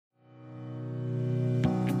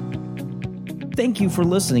Thank you for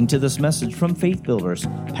listening to this message from Faith Builders.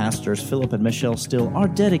 Pastors Philip and Michelle Still are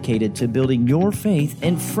dedicated to building your faith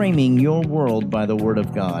and framing your world by the Word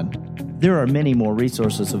of God. There are many more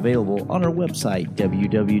resources available on our website,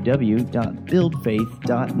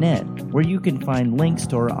 www.buildfaith.net, where you can find links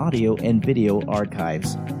to our audio and video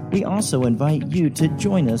archives. We also invite you to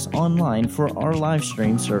join us online for our live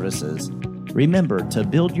stream services. Remember to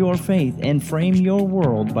build your faith and frame your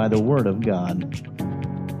world by the Word of God.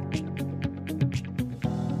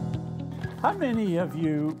 How many of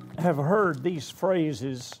you have heard these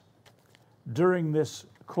phrases during this,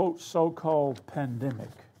 quote, so-called pandemic?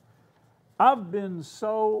 I've been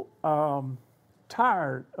so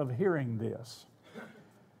tired of hearing this.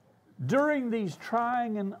 During these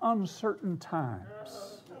trying and uncertain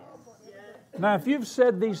times. Now, if you've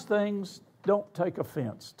said these things, don't take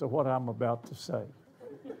offense to what I'm about to say.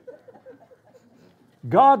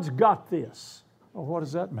 God's got this. Well, what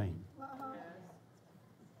does that mean?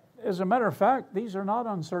 As a matter of fact, these are not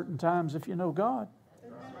uncertain times if you know God.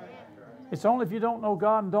 It's only if you don't know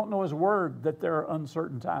God and don't know His Word that there are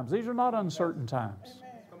uncertain times. These are not uncertain times.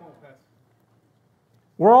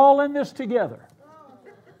 We're all in this together.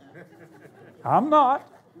 I'm not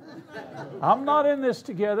in this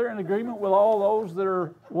together in agreement with all those that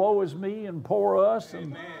are woe is me and poor us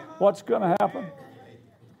and what's going to happen.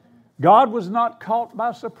 God was not caught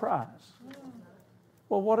by surprise.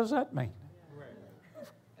 Well, what does that mean?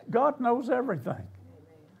 God knows everything.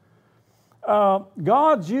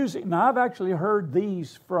 God's using, now I've actually heard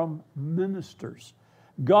these from ministers.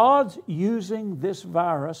 God's using this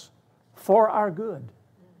virus for our good.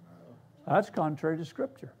 That's contrary to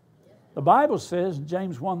Scripture. The Bible says in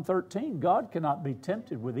James 1:13, God cannot be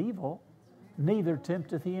tempted with evil, neither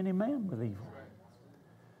tempteth He any man with evil.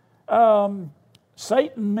 What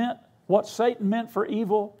Satan meant for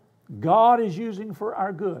evil, God is using for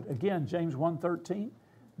our good. Again, James 1:13.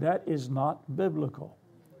 That is not biblical.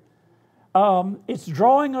 It's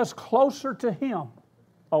drawing us closer to Him.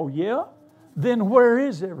 Oh, yeah? Then where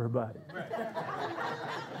is everybody?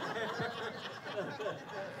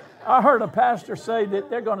 I heard a pastor say that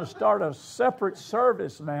they're going to start a separate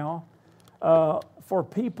service now for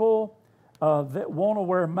people that want to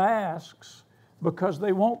wear masks because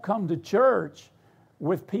they won't come to church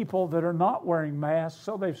with people that are not wearing masks.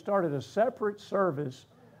 So they've started a separate service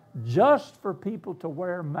just for people to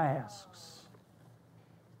wear masks.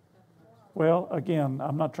 Well, again,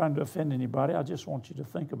 I'm not trying to offend anybody. I just want you to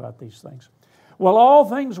think about these things. Well, all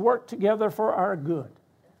things work together for our good.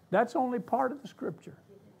 That's only part of the Scripture.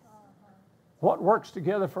 What works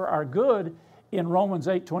together for our good in Romans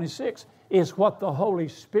 8:26 is what the Holy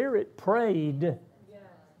Spirit prayed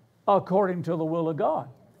according to the will of God.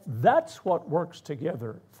 That's what works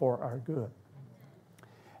together for our good.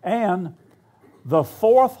 And the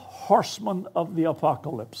fourth horseman of the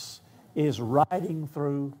apocalypse is riding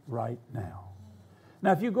through right now.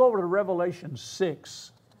 Now, if you go over to Revelation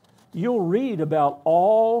 6, you'll read about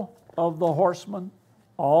all of the horsemen,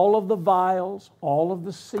 all of the vials, all of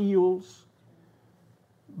the seals.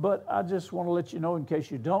 But I just want to let you know, in case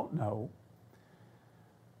you don't know,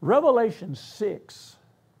 Revelation 6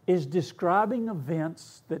 is describing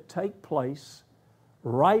events that take place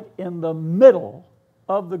right in the middle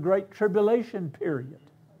of the Great Tribulation period.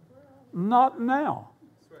 Not now.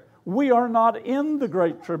 We are not in the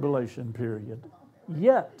Great Tribulation period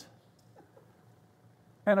yet.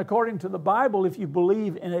 And according to the Bible, if you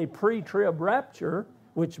believe in a pre-trib rapture,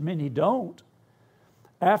 which many don't,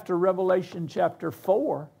 after Revelation chapter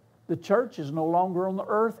 4, the church is no longer on the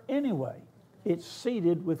earth anyway. It's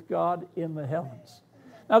seated with God in the heavens.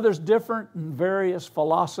 Now, there's different and various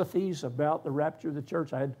philosophies about the rapture of the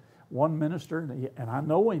church. I had one minister, and I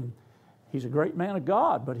know him. He's a great man of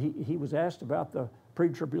God, but he was asked about the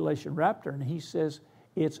pre-tribulation rapture, and he says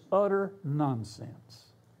it's utter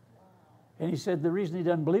nonsense. And he said the reason he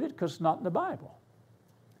doesn't believe it because it's not in the Bible.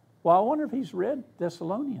 Well, I wonder if he's read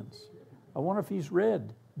Thessalonians. I wonder if he's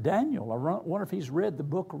read Daniel. I wonder if he's read the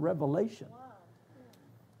book of Revelation.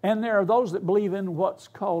 And there are those that believe in what's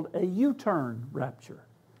called a U-turn rapture.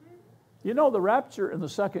 You know, the rapture and the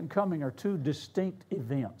second coming are two distinct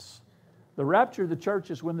events. The rapture of the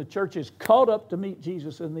church is when the church is caught up to meet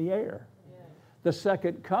Jesus in the air. The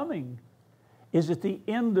second coming is at the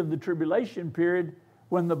end of the tribulation period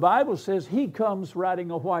when the Bible says He comes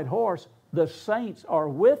riding a white horse. The saints are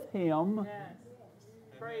with Him. Yes.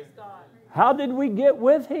 Praise God. How did we get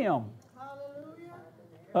with Him?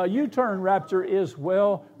 U-turn rapture is,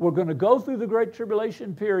 well, we're going to go through the Great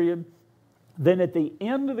Tribulation period. Then at the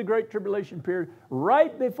end of the Great Tribulation period,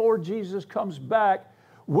 right before Jesus comes back,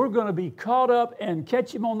 we're going to be caught up and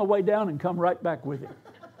catch Him on the way down and come right back with Him.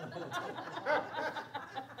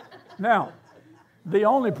 Now, the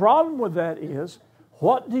only problem with that is,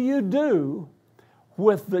 what do you do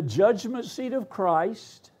with the judgment seat of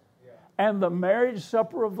Christ and the marriage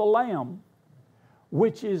supper of the Lamb,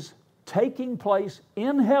 which is taking place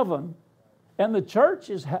in heaven, and the church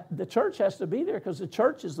has to be there because the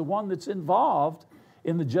church is the one that's involved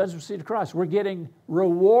in the judgment seat of Christ. We're getting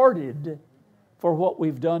rewarded for what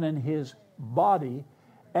we've done in His body,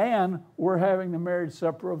 and we're having the marriage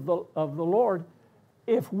supper of the Lord.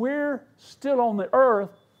 If we're still on the earth,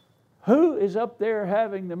 who is up there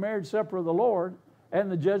having the marriage supper of the Lord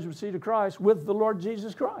and the judgment seat of Christ with the Lord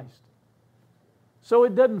Jesus Christ? So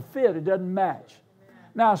it doesn't fit, it doesn't match.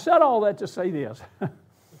 Now, I said all that to say this.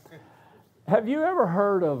 Have you ever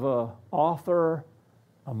heard of an author,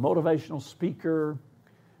 a motivational speaker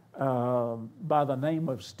by the name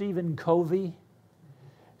of Stephen Covey?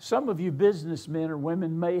 Some of you businessmen or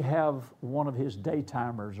women may have one of his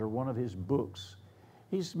daytimers or one of his books.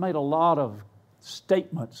 He's made a lot of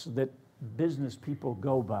statements that business people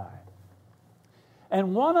go by.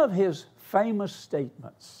 And one of his famous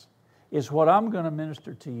statements is what I'm going to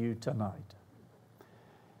minister to you tonight.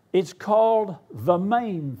 It's called the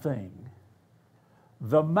main thing.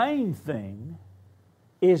 The main thing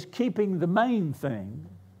is keeping the main thing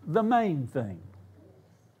the main thing.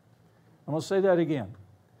 I'm going to say that again.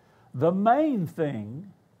 The main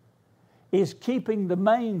thing is keeping the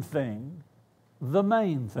main thing the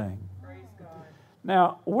main thing. Praise God.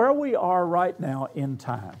 Now, where we are right now in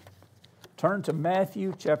time, turn to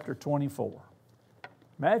Matthew chapter 24.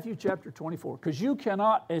 Matthew chapter 24. Because you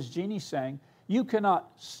cannot, as Jeannie sang, you cannot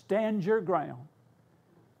stand your ground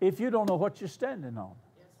if you don't know what you're standing on.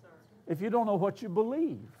 Yes, sir. If you don't know what you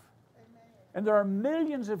believe. Amen. And there are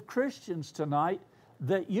millions of Christians tonight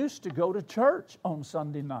that used to go to church on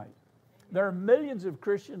Sunday night. There are millions of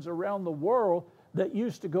Christians around the world that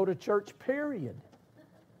used to go to church, period.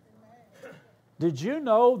 Did you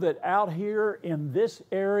know that out here in this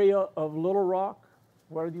area of Little Rock,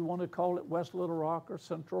 whether you want to call it West Little Rock or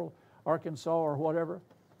Central Arkansas or whatever,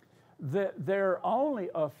 that there are only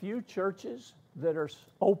a few churches that are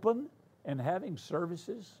open and having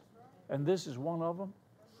services, and this is one of them.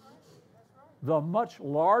 The much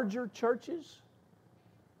larger churches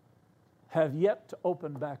have yet to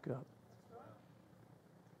open back up.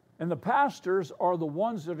 And the pastors are the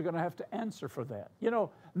ones that are going to have to answer for that. You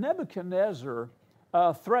know, Nebuchadnezzar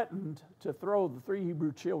threatened to throw the 3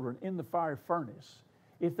 Hebrew children in the fire furnace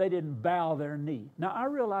if they didn't bow their knee. Now, I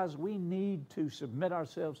realize we need to submit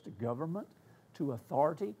ourselves to government, to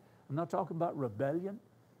authority. I'm not talking about rebellion.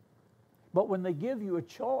 But when they give you a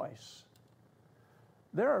choice,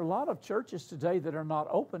 there are a lot of churches today that are not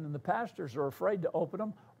open, and the pastors are afraid to open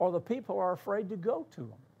them, or the people are afraid to go to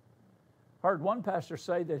them. I heard one pastor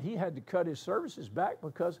say that he had to cut his services back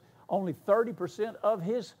because only 30% of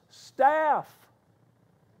his staff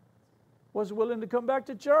was willing to come back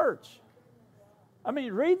to church. I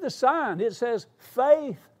mean, read the sign. It says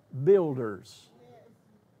faith builders.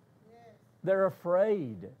 They're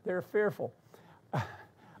afraid. They're fearful.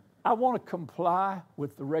 I want to comply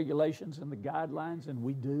with the regulations and the guidelines, and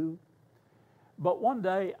we do. But one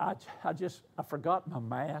day, I forgot my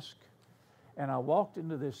mask, and I walked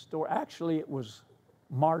into this store. Actually, it was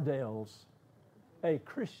Mardell's, a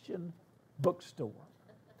Christian bookstore.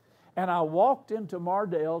 And I walked into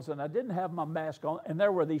Mardell's, and I didn't have my mask on, and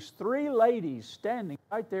there were these 3 ladies standing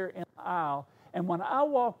right there in the aisle. And when I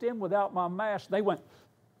walked in without my mask, they went,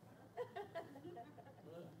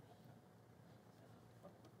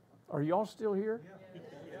 "Are y'all still here?"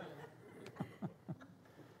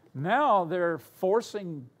 Now they're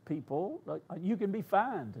forcing people. You can be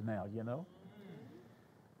fined now, you know,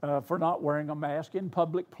 for not wearing a mask in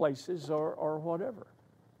public places or whatever.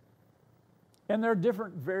 And there are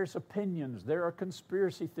different various opinions. There are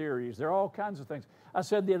conspiracy theories. There are all kinds of things. I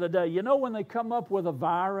said the other day, you know, when they come up with a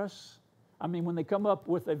virus, when they come up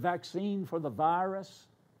with a vaccine for the virus,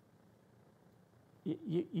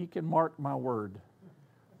 you can mark my word.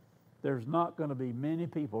 There's not going to be many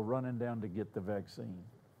people running down to get the vaccine.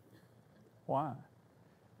 Why?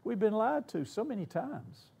 We've been lied to so many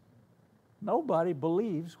times. Nobody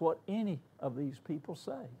believes what any of these people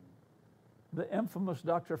say. The infamous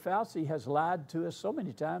Dr. Fauci has lied to us so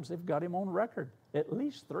many times, they've got him on record at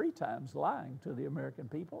least 3 times lying to the American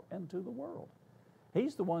people and to the world.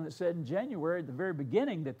 He's the one that said in January at the very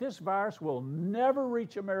beginning that this virus will never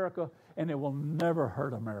reach America and it will never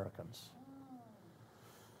hurt Americans.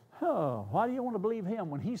 Oh, why do you want to believe him?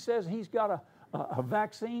 When he says he's got a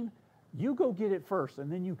vaccine, you go get it first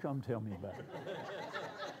and then you come tell me about it.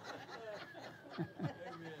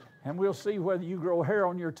 And we'll see whether you grow hair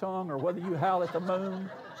on your tongue or whether you howl at the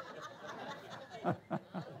moon.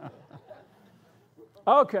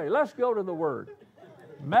 Okay, let's go to the Word.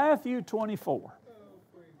 Matthew 24.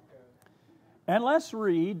 And let's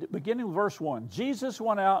read, beginning with verse 1. Jesus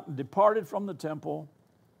went out and departed from the temple,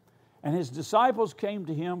 and his disciples came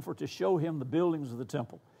to him to show him the buildings of the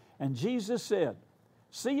temple. And Jesus said,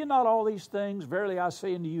 See ye not all these things? Verily I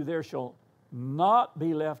say unto you, there shall not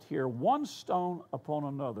be left here one stone upon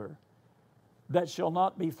another that shall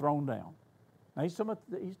not be thrown down. Now he's talking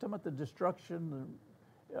about the destruction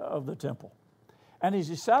of the temple. And as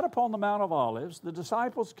he sat upon the Mount of Olives, the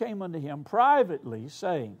disciples came unto him privately,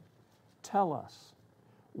 saying, Tell us,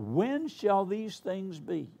 when shall these things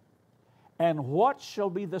be? And what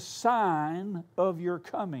shall be the sign of your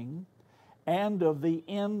coming and of the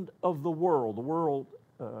end of the world? The world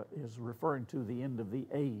is referring to the end of the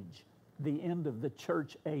age, the end of the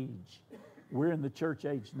church age. We're in the church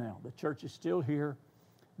age now. The church is still here.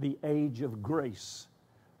 The age of grace.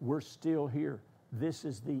 We're still here. This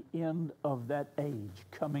is the end of that age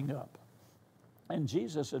coming up. And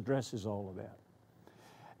Jesus addresses all of that.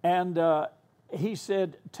 And he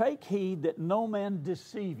said, Take heed that no man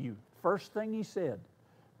deceive you. First thing he said,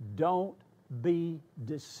 don't be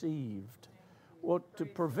deceived. Well, to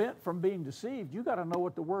prevent from being deceived, you got to know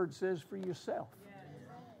what the Word says for yourself.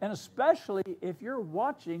 And especially if you're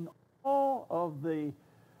watching all of the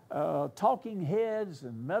talking heads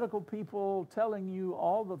and medical people telling you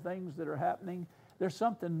all the things that are happening, there's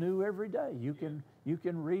something new every day. You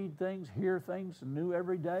can read things, hear things new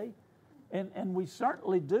every day. And we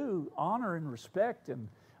certainly do honor and respect and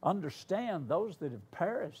understand those that have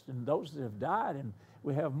perished and those that have died, and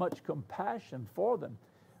we have much compassion for them.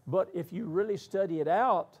 But if you really study it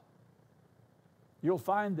out, you'll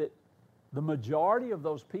find that the majority of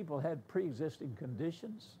those people had pre-existing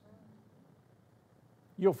conditions.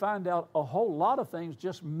 You'll find out a whole lot of things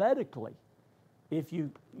just medically if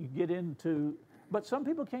you get into... But some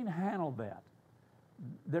people can't handle that.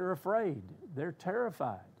 They're afraid. They're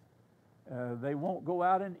terrified. They won't go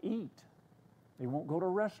out and eat. They won't go to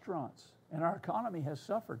restaurants. And our economy has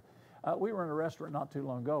suffered. We were in a restaurant not too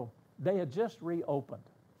long ago. They had just reopened.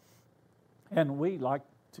 And we like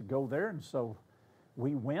to go there, and so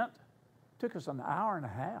we went. It took us an hour and a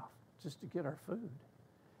half just to get our food.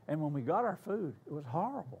 And when we got our food, it was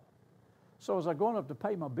horrible. So as I going up to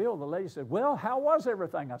pay my bill, the lady said, Well, how was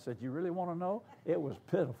everything? I said, You really want to know? It was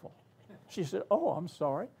pitiful. She said, Oh, I'm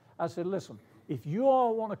sorry. I said, Listen, if you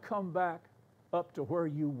all want to come back up to where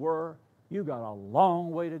you were, you got a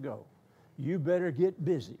long way to go. You better get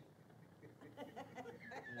busy.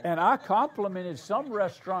 And I complimented some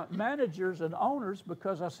restaurant managers and owners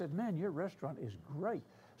because I said, Man, your restaurant is great.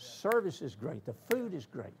 Service is great. The food is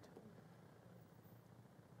great.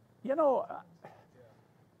 You know,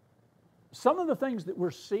 some of the things that we're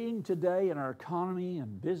seeing today in our economy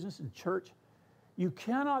and business and church, you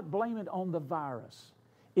cannot blame it on the virus.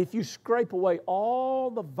 If you scrape away all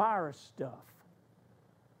the virus stuff,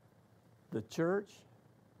 the church,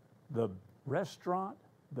 the restaurant,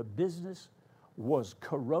 the business was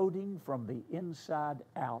corroding from the inside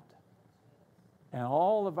out. And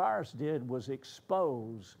all the virus did was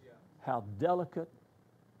expose how delicate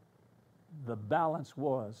the balance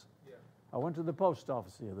was. I went to the post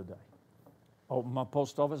office the other day. Opened my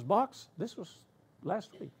post office box. This was last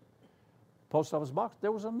week. Post office box,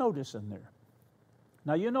 there was a notice in there.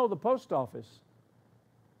 Now, you know the post office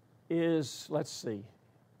is, let's see,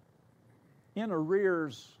 in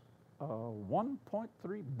arrears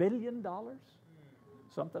 $1.3 billion,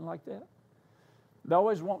 something like that. They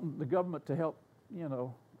always want the government to help,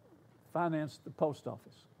 finance the post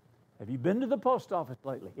office. Have you been to the post office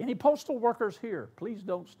lately? Any postal workers here? Please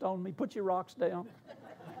don't stone me. Put your rocks down.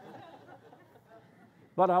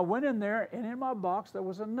 But I went in there, and in my box there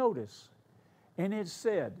was a notice, and it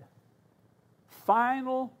said,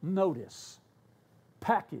 Final notice,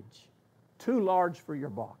 package, too large for your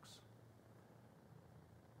box.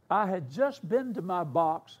 I had just been to my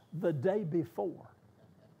box the day before.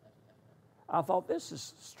 I thought, this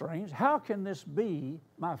is strange. How can this be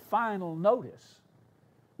my final notice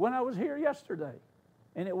when I was here yesterday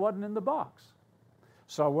and it wasn't in the box?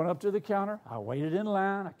 So I went up to the counter. I waited in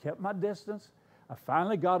line. I kept my distance. I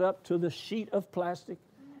finally got up to the sheet of plastic,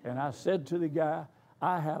 and I said to the guy,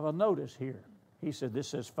 I have a notice here. He said, This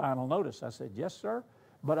says final notice. I said, Yes, sir.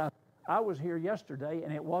 But I was here yesterday,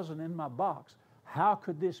 and it wasn't in my box. How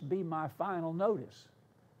could this be my final notice?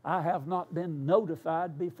 I have not been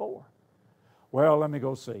notified before. Well, let me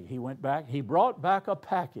go see. He went back. He brought back a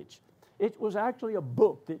package. It was actually a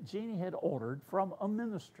book that Jeannie had ordered from a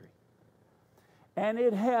ministry. And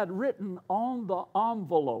it had written on the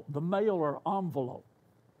envelope, the mailer envelope,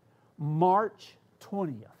 March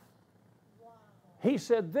 20th. Wow. He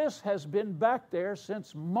said, this has been back there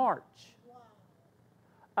since March.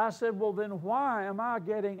 I said, well, then why am I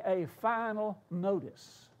getting a final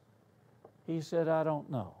notice? He said, I don't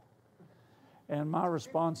know. And my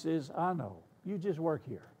response is, I know. You just work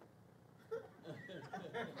here.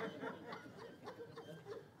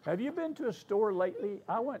 Have you been to a store lately?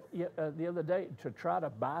 I went the other day to try to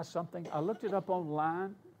buy something. I looked it up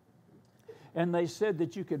online, and they said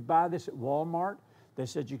that you could buy this at Walmart. They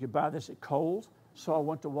said you could buy this at Kohl's. So I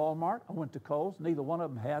went to Walmart. I went to Kohl's. Neither one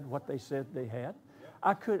of them had what they said they had.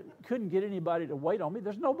 I couldn't get anybody to wait on me.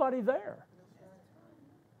 There's nobody there.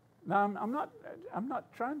 Now, I'm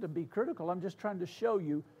not trying to be critical. I'm just trying to show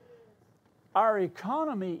you our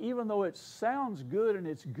economy, even though it sounds good and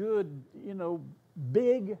it's good,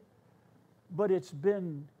 big, but it's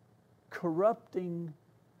been corrupting,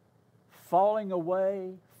 falling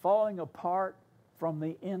away, falling apart from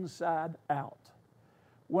the inside out.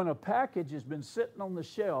 When a package has been sitting on the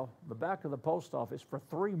shelf, the back of the post office, for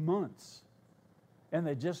 3 months, and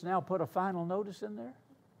they just now put a final notice in there,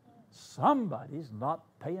 somebody's not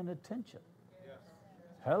paying attention.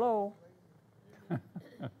 Hello.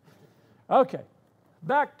 Okay,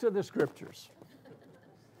 back to the scriptures.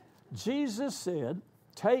 Jesus said,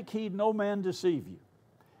 take heed no man deceive you.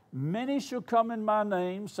 Many shall come in my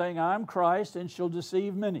name, saying, I am Christ, and shall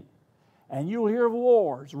deceive many. And you'll hear of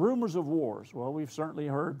wars, rumors of wars. Well, we've certainly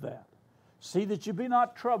heard that. See that you be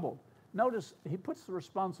not troubled. Notice, he puts the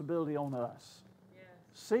responsibility on us. Yes.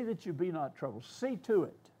 See that you be not troubled. See to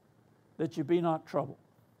it that you be not troubled.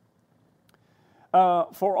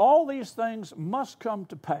 For all these things must come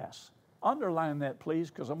to pass. Underline that,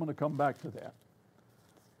 please, because I'm going to come back to that.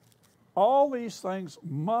 All these things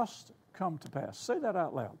must come to pass. Say that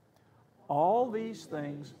out loud. All these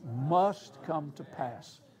things must come to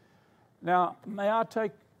pass. Now, may I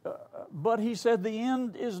take, but he said the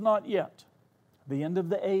end is not yet. The end of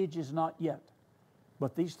the age is not yet.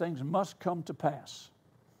 But these things must come to pass.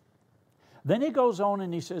 Then he goes on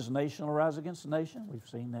and he says, nation will rise against nation. We've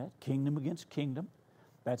seen that. Kingdom against kingdom.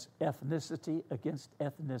 That's ethnicity against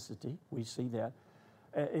ethnicity. We see that.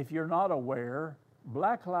 If you're not aware,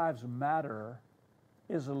 Black Lives Matter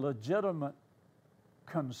is a legitimate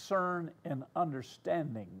concern and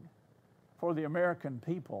understanding for the American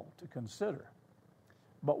people to consider.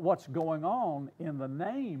 But what's going on in the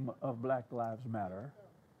name of Black Lives Matter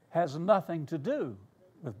has nothing to do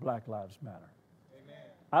with Black Lives Matter. Amen.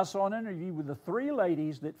 I saw an interview with the 3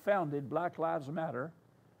 ladies that founded Black Lives Matter,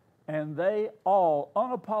 and they all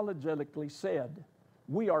unapologetically said,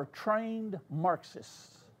 we are trained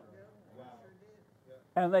Marxists. Wow.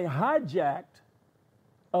 And they hijacked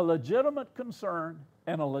a legitimate concern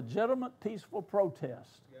and a legitimate peaceful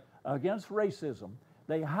protest against racism.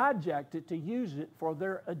 They hijacked it to use it for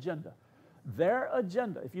their agenda. Their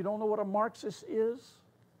agenda, if you don't know what a Marxist is,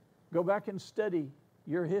 go back and study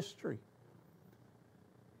your history.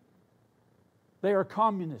 They are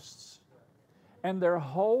communists. And their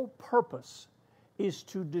whole purpose is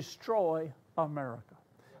to destroy America.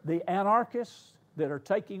 The anarchists that are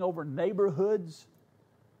taking over neighborhoods,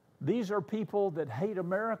 these are people that hate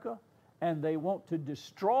America, and they want to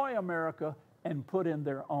destroy America and put in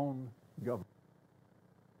their own government.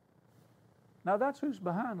 Now that's who's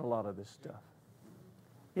behind a lot of this stuff.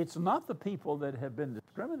 It's not the people that have been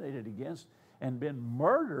discriminated against and been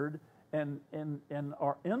murdered and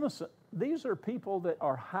are innocent. These are people that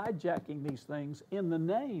are hijacking these things in the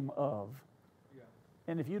name of. Yeah.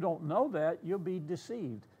 And if you don't know that, you'll be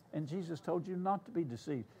deceived. And Jesus told you not to be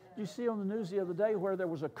deceived. Did you see on the news the other day where there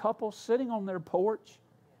was a couple sitting on their porch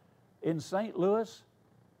in St. Louis,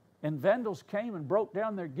 and vandals came and broke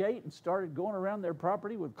down their gate and started going around their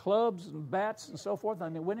property with clubs and bats and so forth,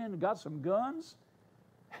 and they went in and got some guns,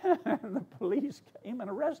 and the police came and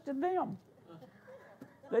arrested them.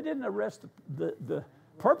 They didn't arrest the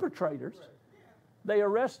perpetrators. They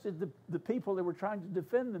arrested the people that were trying to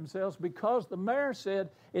defend themselves because the mayor said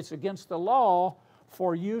it's against the law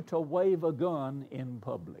for you to wave a gun in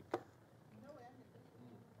public.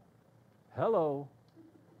 Hello.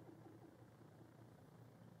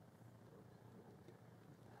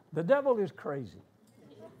 The devil is crazy.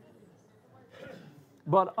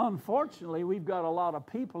 But unfortunately, we've got a lot of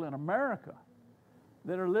people in America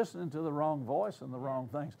that are listening to the wrong voice and the wrong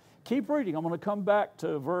things. Keep reading. I'm going to come back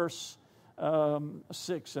to verse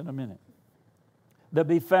 6 in a minute. There'll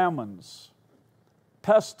be famines,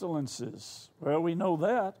 pestilences. Well, we know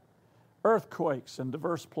that. Earthquakes in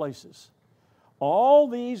diverse places. All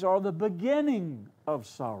these are the beginning of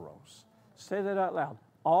sorrows. Say that out loud.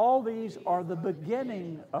 All these are the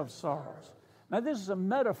beginning of sorrows. Now, this is a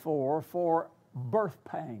metaphor for birth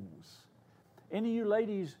pangs. Any of you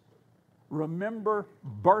ladies Remember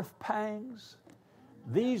birth pangs?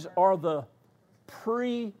 These are the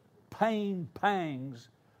pre-pain pangs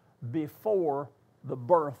before the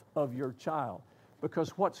birth of your child.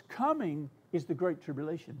 Because what's coming is the Great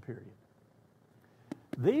Tribulation period.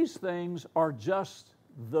 These things are just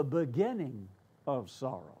the beginning of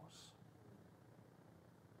sorrows.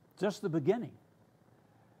 Just the beginning.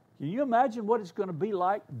 Can you imagine what it's going to be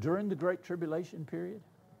like during the Great Tribulation period?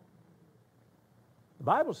 The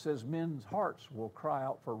Bible says men's hearts will cry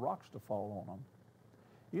out for rocks to fall on them.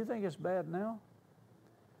 You think it's bad now?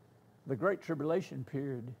 The Great Tribulation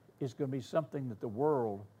period is going to be something that the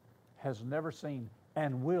world has never seen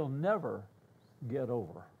and will never get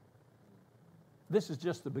over. This is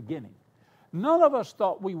just the beginning. None of us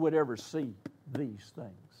thought we would ever see these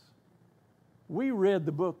things. We read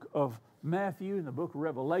the book of Matthew and the book of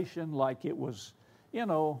Revelation like it was,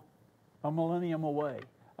 a millennium away.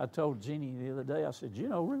 I told Jeannie the other day, I said,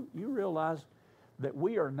 you realize that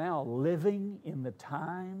we are now living in the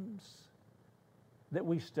times that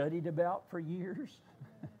we studied about for years,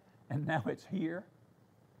 and now it's here?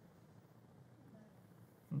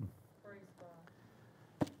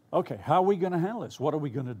 Okay, how are we going to handle this? What are we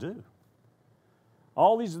going to do?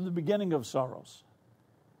 All these are the beginning of sorrows.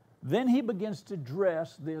 Then he begins to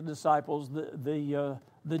address the disciples, the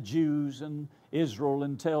Jews and Israel,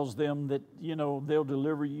 and tells them that, they'll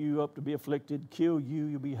deliver you up to be afflicted, kill you,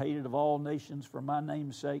 you'll be hated of all nations for my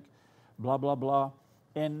name's sake, blah, blah, blah.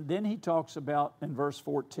 And then he talks about, in verse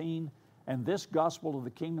 14, and this gospel of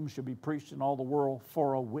the kingdom shall be preached in all the world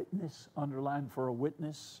for a witness, underline for a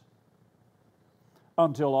witness,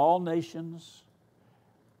 unto all nations,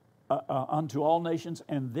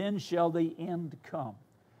 and then shall the end come.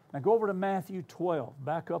 Now go over to Matthew 12.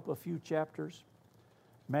 Back up a few chapters.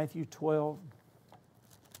 Matthew 12.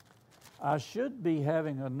 I should be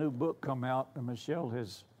having a new book come out, and Michelle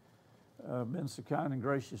has been so kind and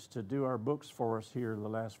gracious to do our books for us here the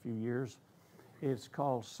last few years. It's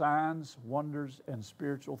called Signs, Wonders, and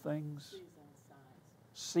Spiritual Things.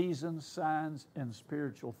 Seasons, Signs, and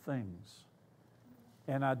Spiritual Things.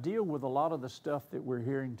 And I deal with a lot of the stuff that we're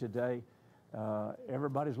hearing today.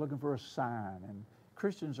 Everybody's looking for a sign, and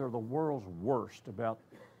Christians are the world's worst about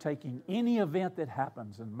taking any event that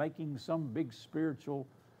happens and making some big spiritual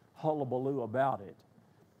hullabaloo about it.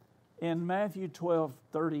 In Matthew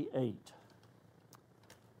 12:38,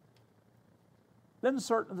 then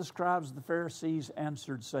certain of the scribes and the Pharisees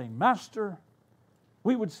answered, saying, Master,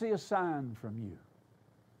 we would see a sign from you.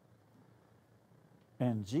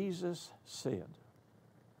 And Jesus said,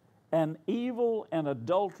 an evil and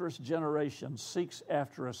adulterous generation seeks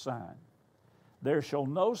after a sign. There shall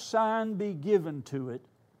no sign be given to it,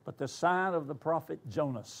 but the sign of the prophet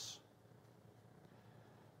Jonas.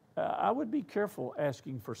 I would be careful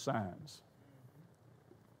asking for signs.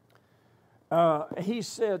 He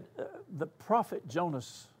said, the prophet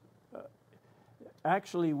Jonas,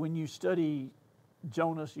 actually when you study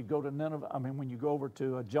Jonas, you go to Nineveh, when you go over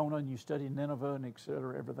to Jonah and you study Nineveh and et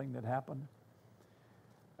cetera, everything that happened.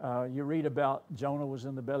 You read about Jonah was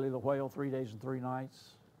in the belly of the whale 3 days and 3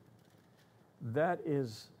 nights. That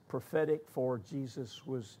is prophetic for Jesus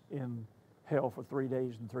was in hell for 3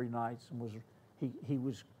 days and 3 nights, and he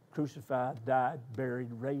was crucified, died, buried,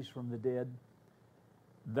 raised from the dead.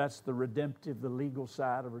 That's the redemptive, the legal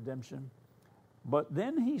side of redemption. But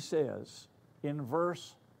then he says in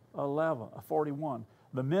verse 41,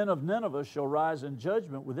 the men of Nineveh shall rise in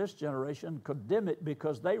judgment with this generation, condemn it,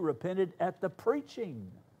 because they repented at the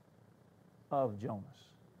preaching of Jonas.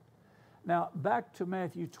 Now, back to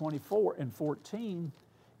Matthew 24 and 14,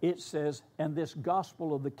 it says, and this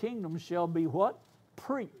gospel of the kingdom shall be what?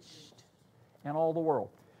 Preached in all the world.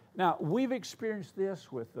 Now, we've experienced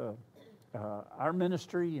this with our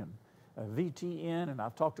ministry and VTN, and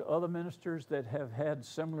I've talked to other ministers that have had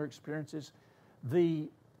similar experiences. The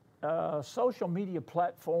social media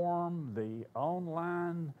platform, the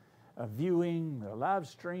online viewing, the live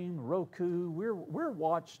stream, Roku, we're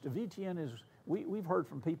watched. VTN is, we've heard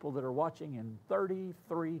from people that are watching in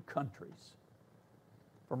 33 countries.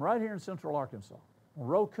 From right here in Central Arkansas. On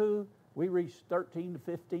Roku, we reach 13 to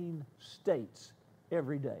 15 states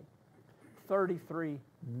every day. 33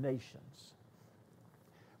 nations.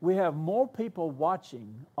 We have more people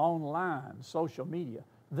watching online, social media,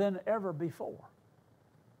 than ever before.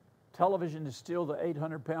 Television is still the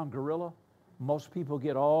 800-pound gorilla. Most people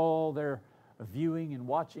get all their viewing and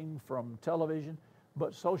watching from television,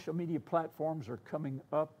 but social media platforms are coming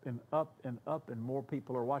up and up and up, and more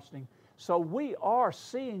people are watching. So we are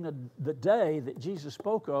seeing the day that Jesus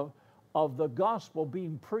spoke of the gospel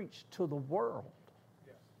being preached to the world.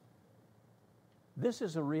 Yes. This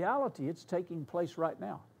is a reality. It's taking place right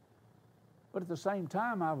now. But at the same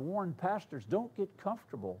time, I've warned pastors, don't get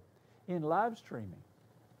comfortable in live streaming.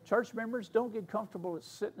 Church members, don't get comfortable at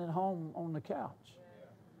sitting at home on the couch,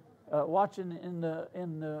 watching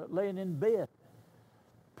laying in bed.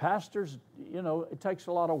 Pastors, it takes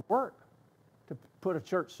a lot of work to put a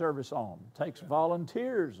church service on. It takes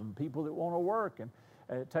volunteers and people that want to work, and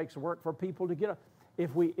it takes work for people to get up.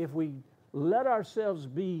 If we let ourselves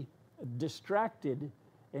be distracted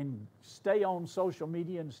and stay on social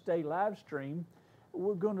media and stay live stream,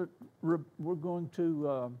 we're going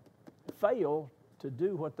to fail to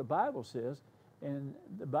do what the Bible says. And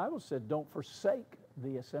the Bible said, don't forsake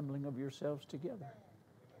the assembling of yourselves together.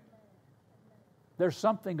 There's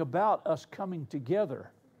something about us coming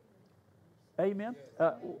together. Amen?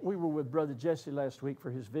 We were with Brother Jesse last week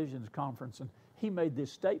for his Visions Conference, and he made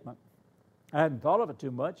this statement. I hadn't thought of it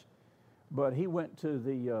too much, but he went to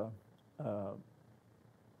the,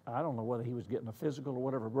 I don't know whether he was getting a physical or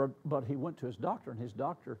whatever, but he went to his doctor, and his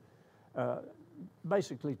doctor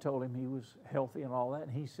basically told him he was healthy and all that.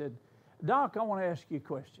 And he said, Doc, I want to ask you a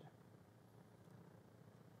question.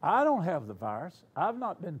 I don't have the virus. I've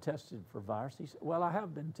not been tested for virus. He said, well, I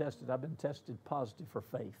have been tested. I've been tested positive for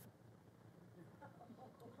faith.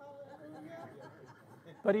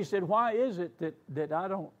 But he said, why is it that I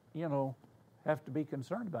don't, have to be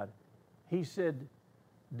concerned about it? He said,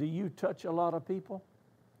 do you touch a lot of people?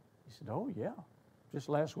 He said, oh, yeah. Just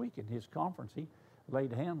last week at his conference, he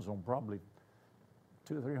laid hands on probably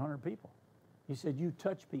 200 or 300 people. He said, you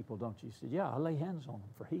touch people, don't you? He said, yeah, I lay hands on them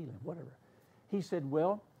for healing, whatever. He said,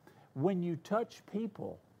 well, when you touch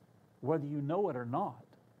people, whether you know it or not,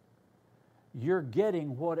 you're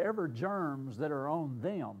getting whatever germs that are on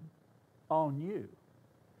them, on you.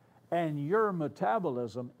 And your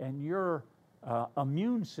metabolism and your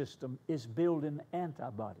immune system is building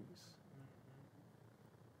antibodies,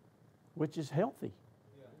 which is healthy.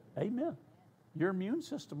 Yeah. Amen. Your immune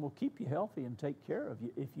system will keep you healthy and take care of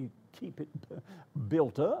you if you keep it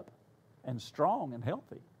built up and strong and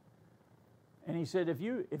healthy. And he said, if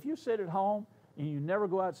you sit at home and you never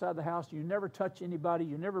go outside the house, you never touch anybody,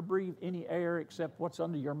 you never breathe any air except what's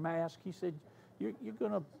under your mask, he said, you're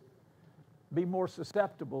going to be more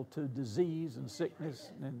susceptible to disease and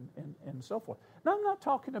sickness and so forth. Now, I'm not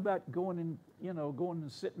talking about going and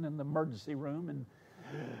sitting in the emergency room and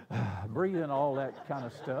breathing all that kind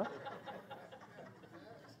of stuff.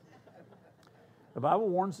 The Bible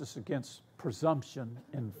warns us against presumption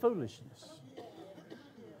and foolishness.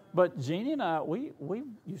 But Jeannie and I, we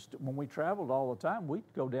used to, when we traveled all the time, we'd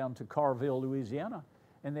go down to Carville, Louisiana,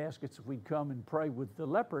 and they asked us if we'd come and pray with the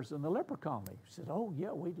lepers in the leper colony. We said, oh,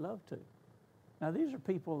 yeah, we'd love to. Now, these are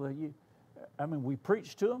people that we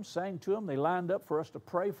preached to them, sang to them. They lined up for us to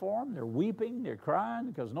pray for them. They're weeping, they're crying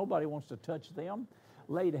because nobody wants to touch them.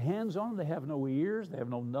 Laid hands on them. They have no ears, they have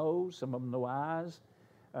no nose, some of them no eyes,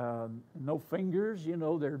 no fingers,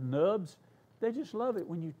 they're nubs. They just love it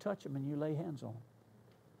when you touch them and you lay hands on them.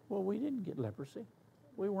 Well, we didn't get leprosy.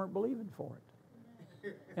 We weren't believing for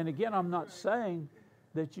it. And again, I'm not saying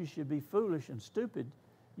that you should be foolish and stupid.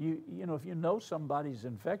 If you know somebody's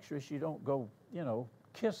infectious, you don't go,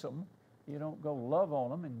 kiss them. You don't go love on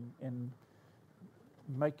them and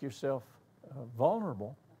make yourself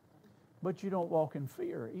vulnerable. But you don't walk in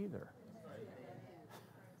fear either.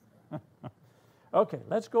 Okay,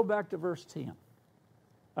 let's go back to verse 10.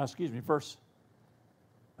 Verse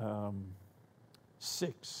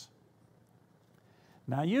 6.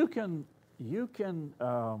 Now you can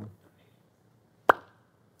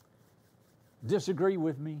disagree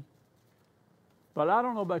with me, but I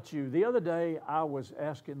don't know about you. The other day I was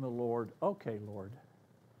asking the Lord, okay, Lord,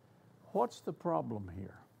 what's the problem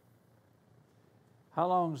here? How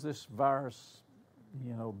long has this virus,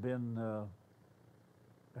 been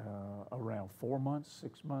around? 4 months,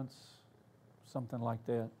 6 months, something like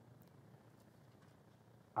that.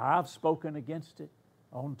 I've spoken against it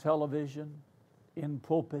on television, in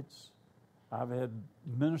pulpits. I've had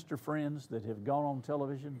minister friends that have gone on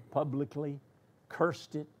television publicly,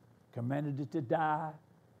 cursed it, commanded it to die,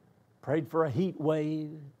 prayed for a heat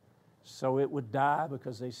wave so it would die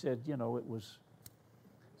because they said, it was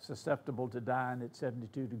susceptible to dying at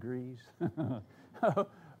 72 degrees.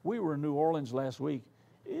 We were in New Orleans last week.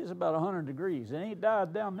 It was about 100 degrees. It ain't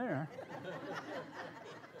died down there.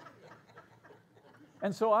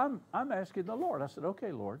 And so I'm asking the Lord. I said,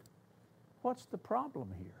 okay, Lord, what's the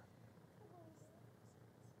problem here?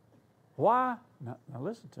 Why? Now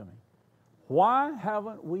listen to me. Why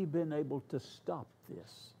haven't we been able to stop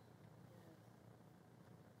this?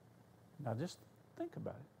 Now just think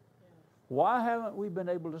about it. Why haven't we been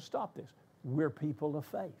able to stop this? We're people of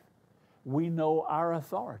faith. We know our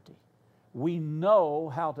authority. We know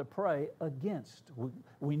how to pray against.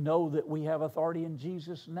 We know that we have authority in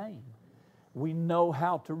Jesus' name. We know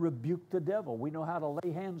how to rebuke the devil. We know how to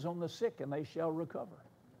lay hands on the sick and they shall recover.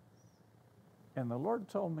 And the Lord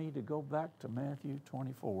told me to go back to Matthew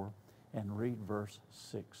 24 and read verse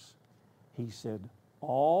 6. He said,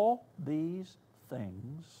 all these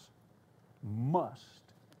things must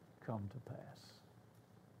come to pass.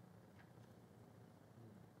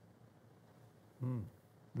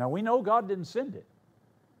 Now we know God didn't send it.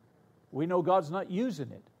 We know God's not using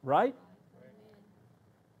it, right?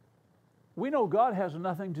 We know God has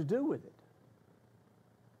nothing to do with it.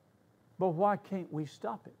 But why can't we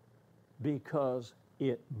stop it? Because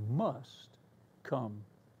it must come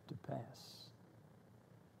to pass.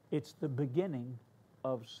 It's the beginning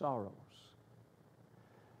of sorrows.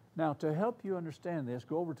 Now, to help you understand this,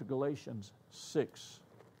 go over to Galatians 6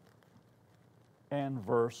 and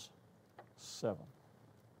verse 7.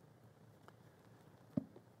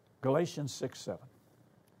 Galatians 6, 7.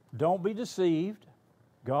 Don't be deceived.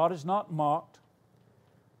 God is not mocked.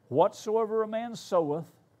 Whatsoever a man soweth,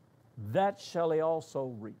 that shall he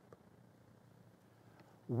also reap.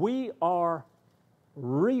 We are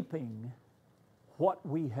reaping what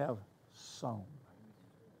we have sown.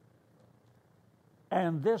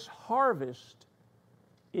 And this harvest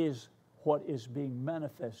is what is being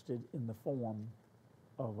manifested in the form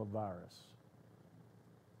of a virus.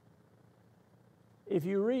 If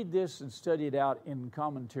you read this and study it out in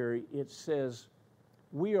commentary, it says,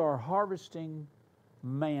 we are harvesting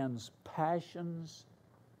man's passions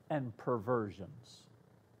and perversions.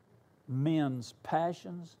 Men's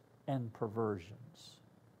passions and perversions.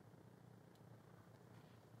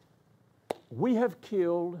 We have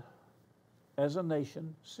killed, as a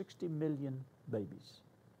nation, 60 million babies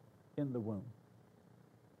in the womb.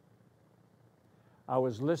 I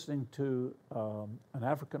was listening to an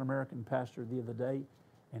African-American pastor the other day,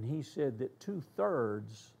 and he said that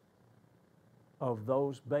 2/3 of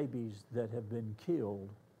those babies that have been killed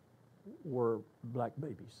were black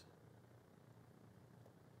babies.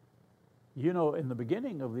 You know, in the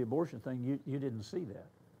beginning of the abortion thing, you didn't see that.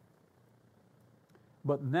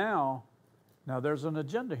 But now there's an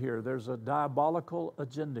agenda here. There's a diabolical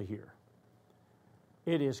agenda here.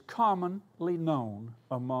 It is commonly known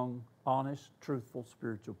among honest, truthful,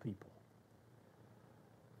 spiritual people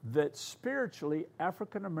that spiritually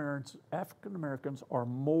African Americans are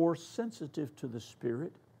more sensitive to the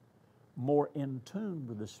Spirit, more in tune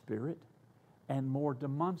with the Spirit, and more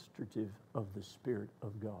demonstrative of the Spirit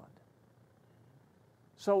of God.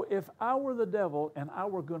 So if I were the devil and I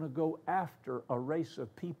were going to go after a race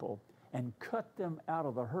of people and cut them out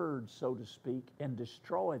of the herd, so to speak, and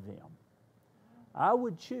destroy them, I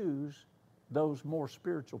would choose those more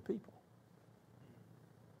spiritual people.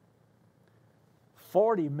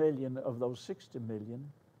 40 million of those 60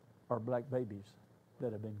 million are black babies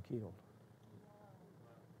that have been killed.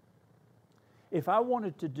 If I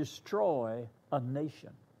wanted to destroy a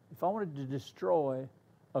nation, if I wanted to destroy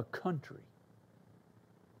a country,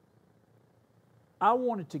 I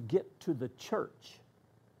wanted to get to the church.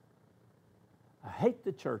 I hate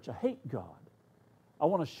the church. I hate God. I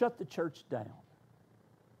want to shut the church down.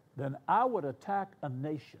 Then I would attack a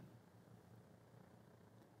nation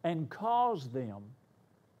and cause them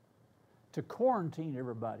to quarantine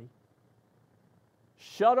everybody,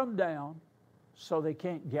 shut them down so they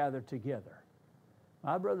can't gather together.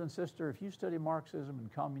 My brother and sister, if you study Marxism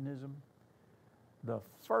and communism, the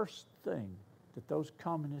first thing that those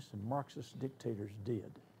communist and Marxist dictators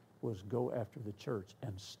did was go after the church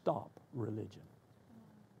and stop religion.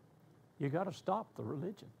 You got to stop the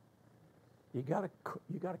religion. You got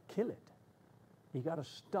to kill it. You got to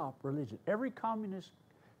stop religion. Every communist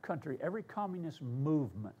country, every communist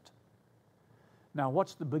movement. Now,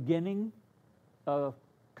 what's the beginning of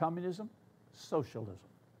communism? Socialism.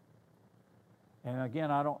 And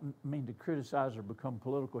again, I don't mean to criticize or become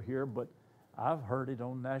political here, but I've heard it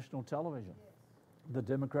on national television. The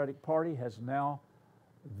Democratic Party has now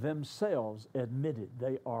themselves admitted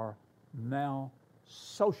they are now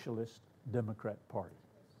Socialist Democrat Party.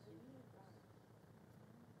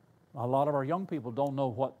 A lot of our young people don't know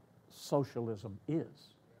what socialism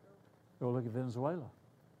is. Go look at Venezuela.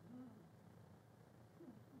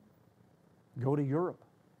 Go to Europe.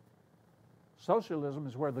 Socialism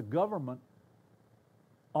is where the government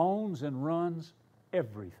owns and runs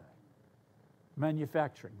everything.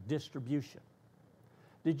 Manufacturing, distribution.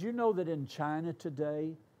 Did you know that in China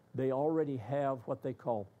today, they already have what they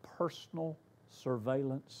call personal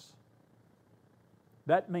surveillance?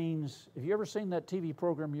 That means, have you ever seen that TV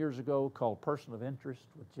program years ago called Person of Interest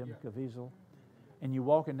with Jim Caviezel? And you're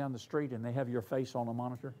walking down the street and they have your face on a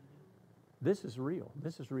monitor? This is real.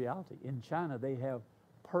 This is reality. In China, they have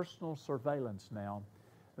personal surveillance now.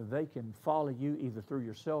 They can follow you either through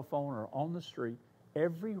your cell phone or on the street,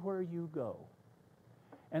 everywhere you go.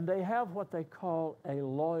 And they have what they call a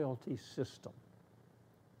loyalty system.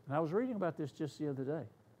 And I was reading about this just the other day.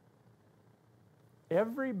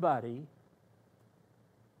 Everybody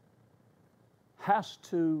has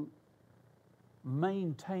to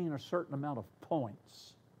maintain a certain amount of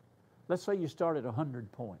points. Let's say you start at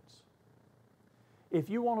 100 points. If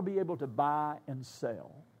you want to be able to buy and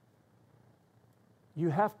sell, you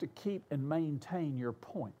have to keep and maintain your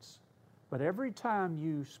points. But every time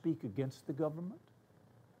you speak against the government,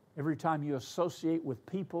 every time you associate with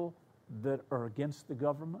people that are against the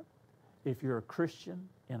government, if you're a Christian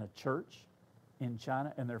in a church in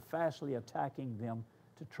China and they're fastly attacking them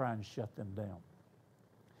to try and shut them down.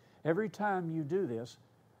 Every time you do this,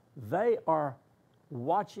 they are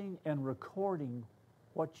watching and recording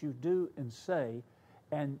what you do and say,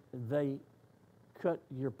 and they cut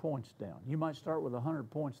your points down. You might start with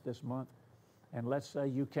 100 points this month, and let's say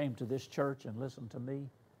you came to this church and listened to me,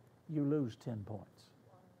 you lose 10 points.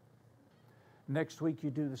 Next week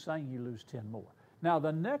you do the same, you lose 10 more. Now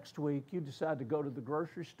the next week you decide to go to the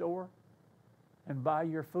grocery store and buy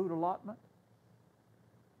your food allotment.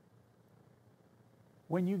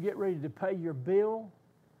 When you get ready to pay your bill,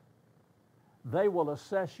 they will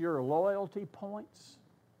assess your loyalty points.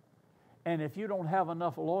 And if you don't have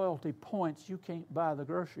enough loyalty points, you can't buy the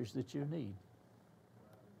groceries that you need.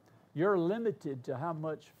 You're limited to how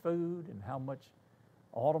much food and how much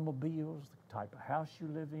automobiles, the type of house you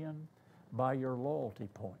live in, by your loyalty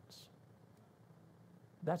points.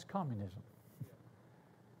 That's communism.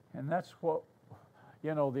 And that's what,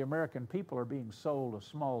 the American people are being sold a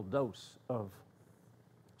small dose of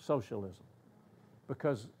socialism.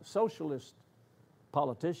 Because socialist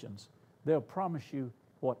politicians, they'll promise you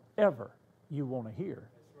whatever you want to hear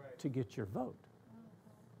to get your vote.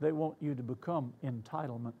 They want you to become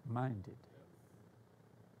entitlement-minded.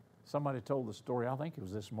 Somebody told the story, I think it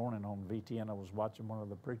was this morning on VTN, I was watching one of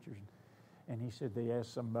the preachers, and he said they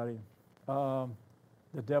asked somebody,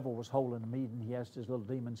 the devil was holding a meeting, he asked his little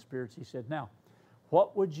demon spirits, he said, now,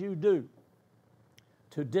 what would you do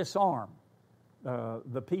to disarm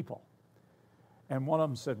the people? And one of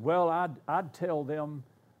them said, well, I'd tell them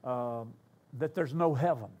that there's no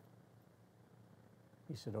heaven.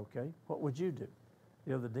 He said, okay, what would you do?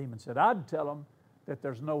 The other demon said, I'd tell them that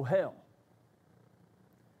there's no hell.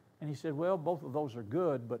 And he said, well, both of those are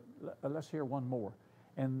good, but let's hear one more.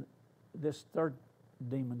 And this third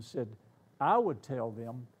demon said, I would tell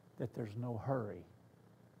them that there's no hurry.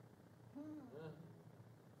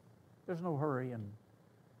 There's no hurry in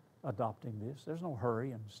adopting this. There's no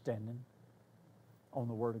hurry in standing on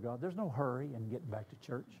the Word of God. There's no hurry in getting back to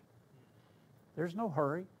church. There's no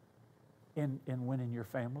hurry in winning your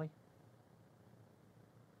family.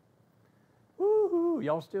 Woo-hoo,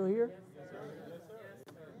 y'all still here? Yes, sir.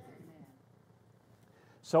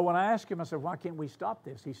 So when I asked him, I said, why can't we stop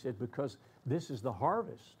this? He said, because this is the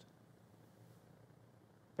harvest.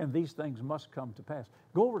 And these things must come to pass.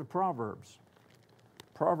 Go over to Proverbs.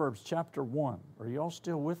 Proverbs chapter 1. Are y'all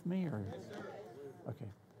still with me? Or? Yes, sir. Okay.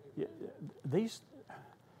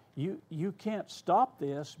 You can't stop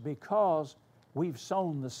this because we've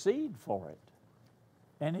sown the seed for it.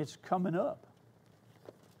 And it's coming up.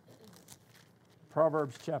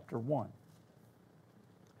 Proverbs chapter 1.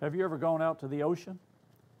 Have you ever gone out to the ocean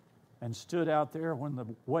and stood out there when the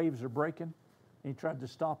waves are breaking and you tried to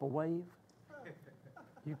stop a wave?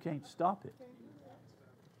 You can't stop it.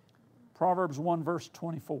 Proverbs 1 verse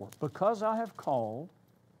 24. Because I have called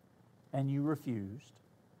and you refused,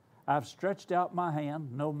 I've stretched out my hand,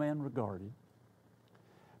 no man regarded.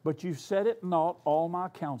 But you've set at naught all my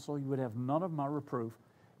counsel, you would have none of my reproof.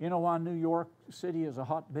 You know why New York City is a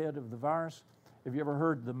hotbed of the virus? Have you ever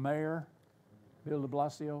heard the mayor, Bill de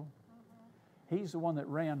Blasio? He's the one that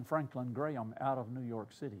ran Franklin Graham out of New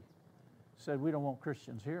York City. Said, we don't want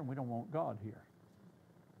Christians here and we don't want God here.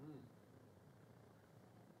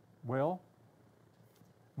 Well,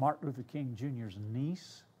 Martin Luther King Jr.'s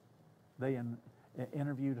niece, they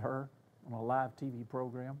interviewed her on a live TV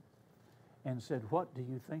program and said, what do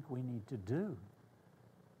you think we need to do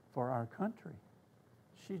for our country?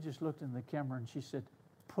 She just looked in the camera and she said,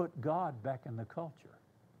 put God back in the culture.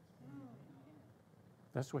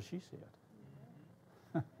 That's what she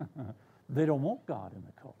said. They don't want God in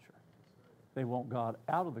the culture. They want God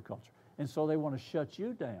out of the culture. And so they want to shut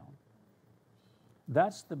you down.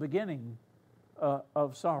 That's the beginning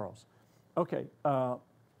of sorrows. Okay,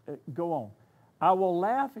 go on. I will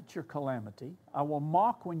laugh at your calamity. I will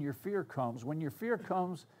mock when your fear comes. When your fear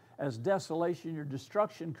comes as desolation, your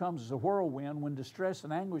destruction comes as a whirlwind, when distress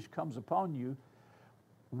and anguish comes upon you,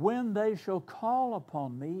 when they shall call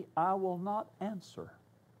upon me, I will not answer.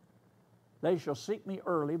 They shall seek me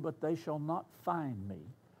early, but they shall not find me,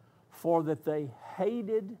 for that they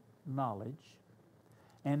hated knowledge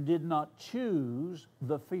and did not choose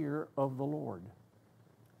the fear of the Lord.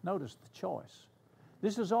 Notice the choice.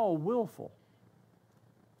 This is all willful.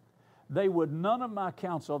 They would none of my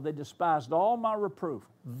counsel, they despised all my reproof.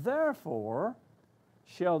 Therefore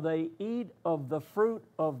shall they eat of the fruit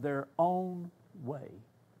of their own way.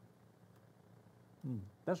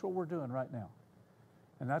 That's what we're doing right now.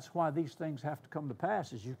 And that's why these things have to come to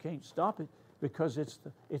pass, is you can't stop it, because it's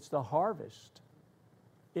the harvest.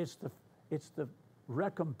 It's the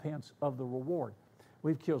recompense of the reward.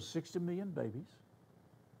 We've killed 60 million babies.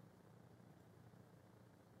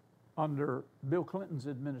 Under Bill Clinton's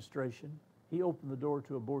administration, he opened the door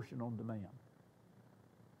to abortion on demand.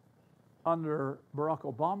 Under Barack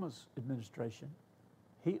Obama's administration,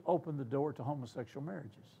 he opened the door to homosexual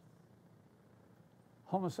marriages.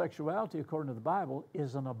 Homosexuality, according to the Bible,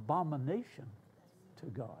 is an abomination to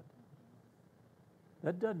God.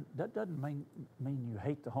 That doesn't mean you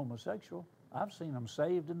hate the homosexual. I've seen them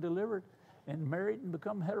saved and delivered and married and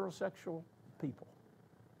become heterosexual people.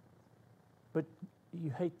 But you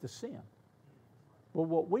hate the sin. Well,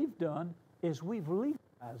 what we've done is we've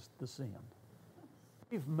legalized the sin.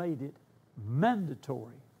 We've made it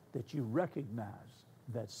mandatory that you recognize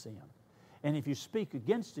that sin. And if you speak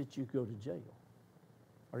against it, you go to jail.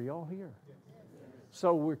 Are y'all here?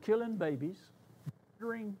 So we're killing babies,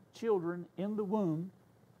 murdering children in the womb.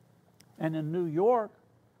 And in New York,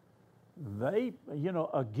 they,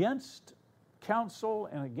 against counsel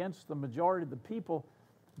and against the majority of the people,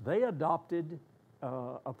 they adopted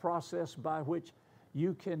a process by which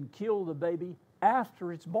you can kill the baby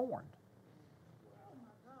after it's born.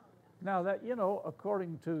 Now that,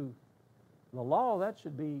 according to the law, that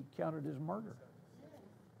should be counted as murder.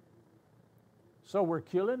 So we're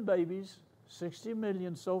killing babies, 60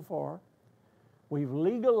 million so far. We've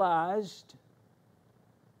legalized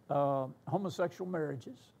homosexual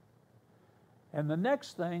marriages. And the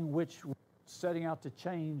next thing, which we're setting out to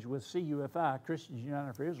change with CUFI, Christians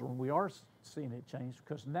United for Israel, and we are seeing it change,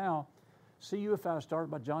 because now CUFI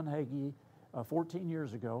started by John Hagee 14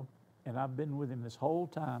 years ago, and I've been with him this whole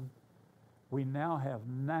time. We now have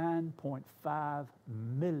 9.5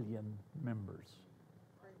 million members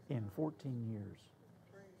in 14 years.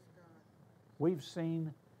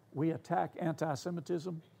 We attack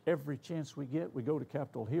anti-Semitism every chance we get. We go to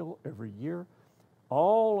Capitol Hill every year.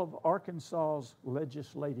 All of Arkansas's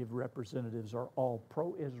legislative representatives are all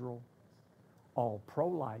pro-Israel, all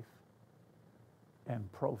pro-life,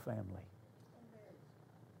 and pro-family.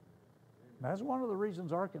 That's one of the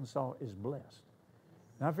reasons Arkansas is blessed.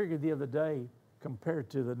 And I figured the other day, compared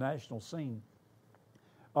to the national scene,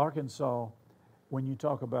 Arkansas, when you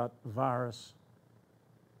talk about virus,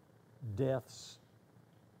 deaths,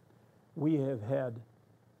 we have had,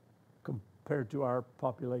 compared to our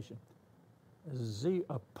population, a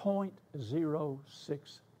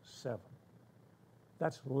 0.067.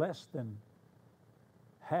 That's less than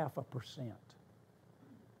 0.5%.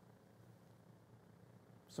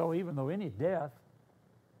 So even though any death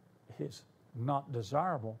is not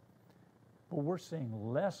desirable, but we're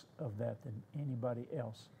seeing less of that than anybody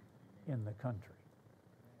else in the country.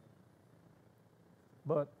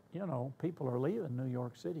 But, people are leaving New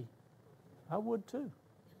York City. I would too.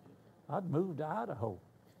 I'd move to Idaho.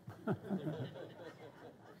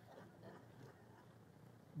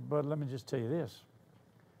 But let me just tell you this.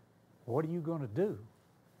 What are you going to do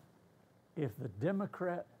if the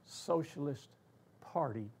Democrat Socialist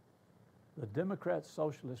Party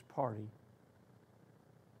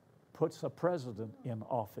puts a president in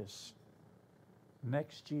office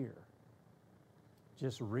next year?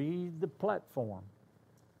 Just read the platform.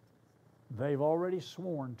 They've already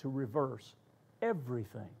sworn to reverse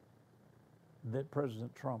everything that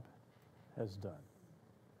President Trump has done.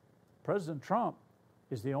 President Trump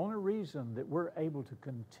is the only reason that we're able to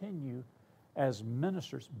continue as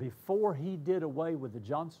ministers. Before he did away with the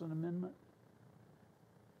Johnson Amendment,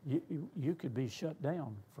 you could be shut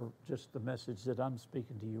down for just the message that I'm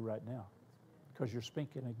speaking to you right now, because you're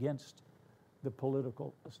speaking against the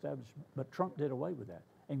political establishment. But Trump did away with that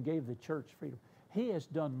and gave the church freedom. He has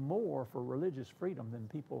done more for religious freedom than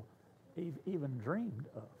people even dreamed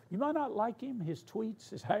of. You might not like him, his tweets,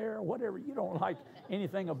 his hair, whatever. You don't like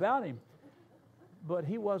anything about him. But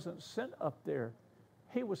he wasn't sent up there.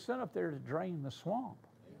 He was sent up there to drain the swamp.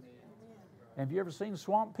 Amen. Have you ever seen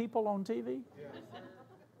swamp people on TV? Yes.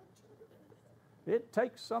 It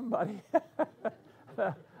takes somebody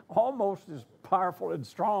almost as powerful and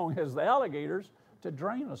strong as the alligators to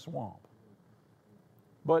drain a swamp.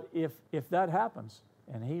 But if that happens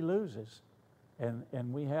and he loses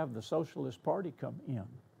and we have the Socialist Party come in,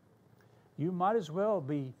 you might as well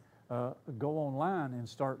go online and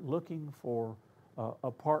start looking for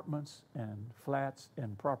apartments and flats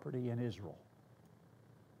and property in Israel,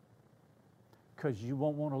 because you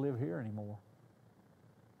won't want to live here anymore.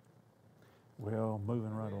 Well,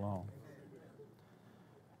 moving right along.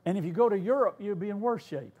 And if you go to Europe, you'll be in worse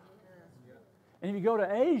shape. And if you go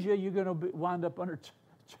to Asia, you're going to wind up under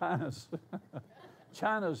China's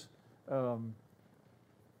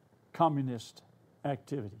communist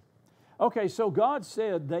activity. Okay, so God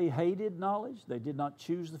said they hated knowledge. They did not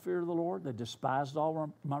choose the fear of the Lord. They despised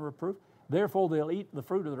all my reproof. Therefore, they'll eat the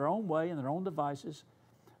fruit of their own way and their own devices.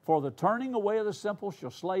 For the turning away of the simple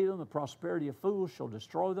shall slay them. The prosperity of fools shall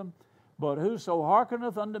destroy them. But whoso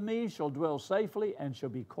hearkeneth unto me shall dwell safely and shall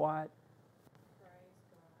be quiet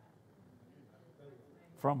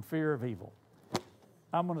from fear of evil.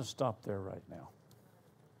 I'm going to stop there right now.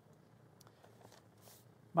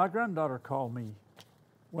 My granddaughter called me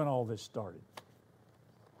when all this started.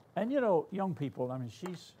 And you know, young people, I mean,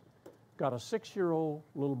 she's got a 6-year-old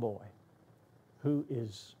little boy who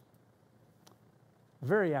is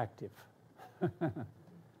very active.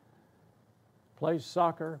 Plays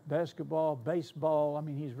soccer, basketball, baseball. I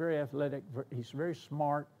mean, he's very athletic. He's very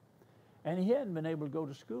smart. And he hadn't been able to go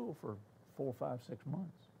to school for 4, 5, 6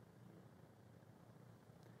 months.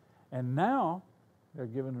 And now they're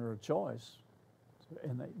giving her a choice.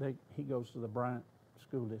 And he goes to the Bryant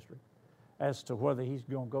School District as to whether he's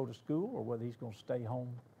going to go to school or whether he's going to stay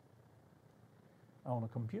home on a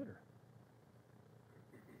computer.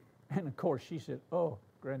 And of course she said, "Oh,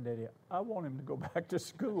 Granddaddy, I want him to go back to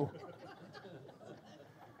school."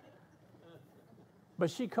 But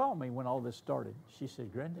she called me when all this started. She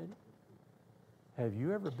said, "Granddaddy, have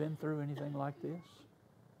you ever been through anything like this?"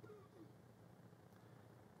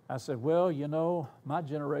 I said, "Well, you know, my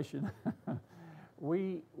generation,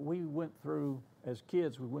 we went through, as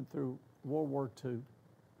kids, we went through World War II,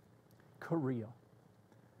 Korea,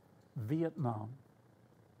 Vietnam,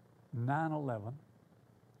 9/11,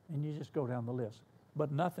 and you just go down the list.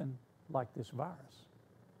 But nothing like this virus."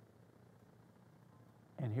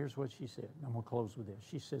 And here's what she said. I'm going to close with this.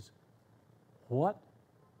 She says, "What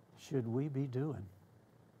should we be doing?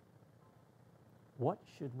 What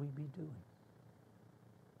should we be doing?"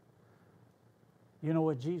 You know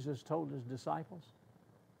what Jesus told his disciples?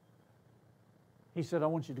 He said, "I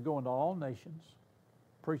want you to go into all nations,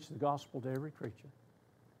 preach the gospel to every creature.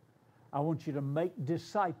 I want you to make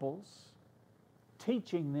disciples,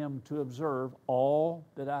 teaching them to observe all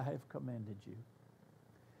that I have commanded you."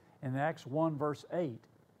 In Acts 1, verse 8,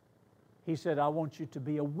 he said, "I want you to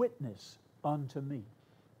be a witness unto me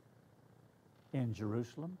in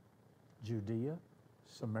Jerusalem, Judea,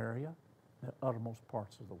 Samaria, the uttermost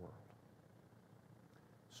parts of the world."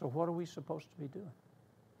 So what are we supposed to be doing?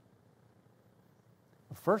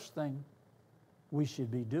 The first thing we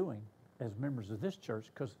should be doing as members of this church,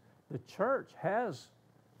 because the church has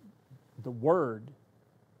the Word,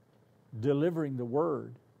 delivering the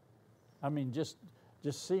Word. I mean, just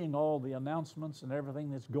seeing all the announcements and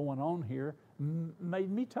everything that's going on here made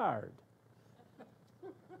me tired.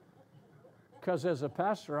 Because as a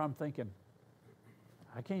pastor, I'm thinking,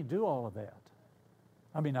 I can't do all of that.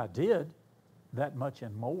 I mean, I did that much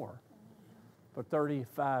and more for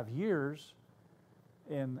 35 years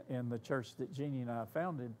in the church that Jeannie and I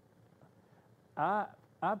founded. I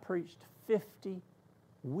preached 50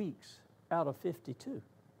 weeks out of 52.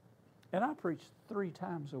 And I preached 3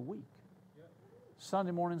 times a week.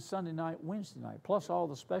 Sunday morning, Sunday night, Wednesday night, plus all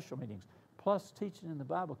the special meetings, plus teaching in the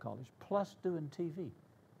Bible college, plus doing TV.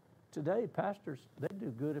 Today, pastors, they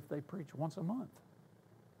do good if they preach once a month.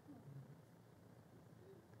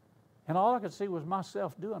 And all I could see was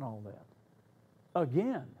myself doing all that.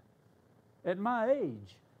 Again, at my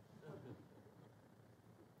age.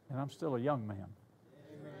 And I'm still a young man.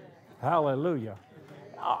 Amen. Hallelujah.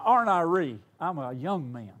 Aren't I, Ree? I'm a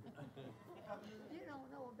young man. You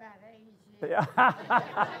don't know about age yet.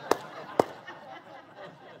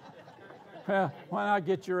 Well, when I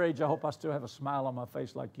get your age, I hope I still have a smile on my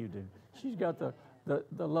face like you do. She's got the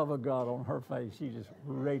love of God on her face. She just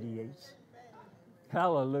radiates.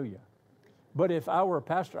 Hallelujah. But if I were a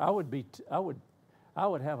pastor, I would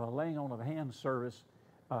have a laying on of hands service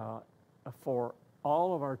for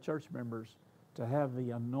all of our church members to have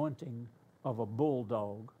the anointing of a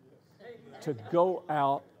bulldog to go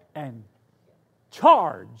out and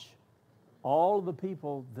charge all the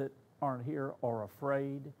people that aren't here or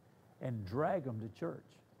afraid and drag them to church.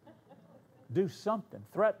 do something,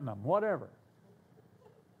 threaten them, whatever.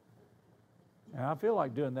 And I feel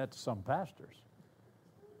like doing that to some pastors.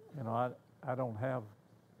 You know, I don't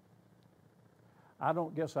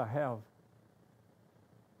guess I have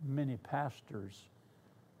many pastors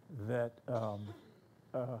that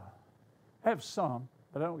have some,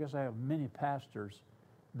 but I don't guess I have many pastors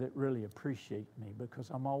that really appreciate me, because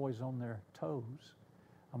I'm always on their toes.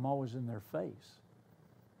 I'm always in their face,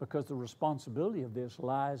 because the responsibility of this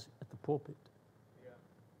lies at the pulpit. Yeah.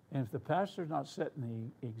 And if the pastor's not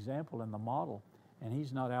setting the example and the model, and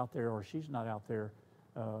he's not out there or she's not out there,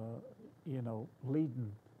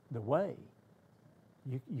 leading the way,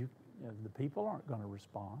 the people aren't going to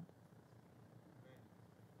respond.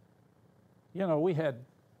 You know, we had,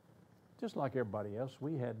 just like everybody else,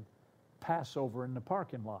 we had Passover in the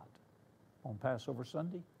parking lot on Passover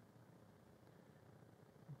Sunday.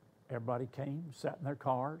 Everybody came, sat in their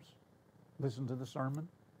cars, listened to the sermon.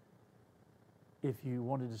 If you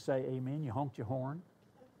wanted to say amen, you honked your horn.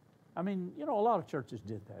 I mean, you know, a lot of churches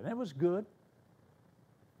did that. And it was good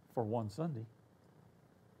for one Sunday.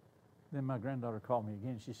 Then my granddaughter called me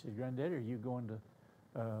again. She said, "Granddaddy, are you going to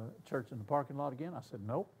church in the parking lot again?" I said,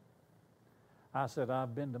 "Nope." I said,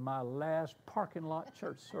 "I've been to my last parking lot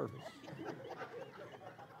church service."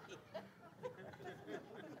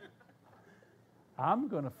 I'm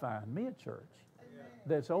going to find me a church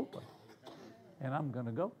that's open, and I'm going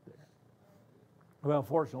to go there. Well,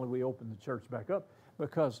 fortunately, we opened the church back up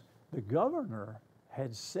because the governor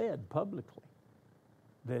had said publicly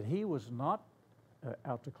that he was not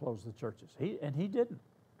out to close the churches. He didn't.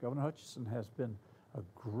 Governor Hutchinson has been a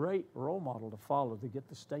great role model to follow to get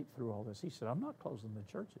the state through all this. He said, "I'm not closing the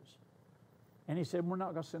churches." And he said, "We're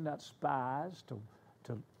not going to send out spies to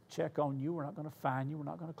check on you. We're not going to fine you. We're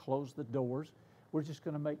not going to close the doors. We're just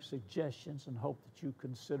going to make suggestions and hope that you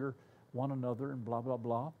consider one another," and blah, blah,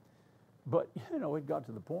 blah. But, you know, it got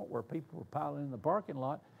to the point where people were piling in the parking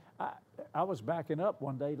lot. I was backing up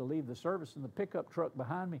one day to leave the service, and the pickup truck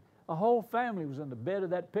behind me, a whole family was in the bed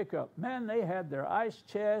of that pickup. Man, they had their ice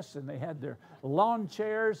chests, and they had their lawn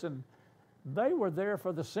chairs, and they were there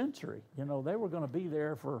for the century. You know, they were going to be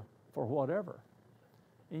there for whatever.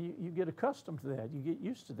 And you get accustomed to that. You get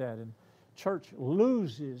used to that. And church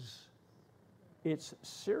loses its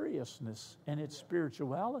seriousness and its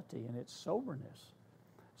spirituality and its soberness.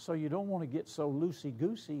 So you don't want to get so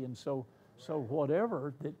loosey-goosey and so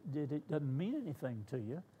whatever that it doesn't mean anything to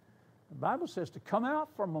you. The Bible says to come out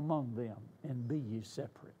from among them and be ye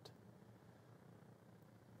separate.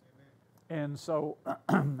 Amen. And so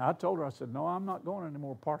I told her, I said, "No, I'm not going to any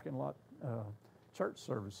more parking lot church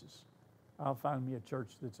services. I'll find me a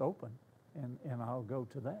church that's open, and I'll go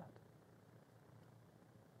to that."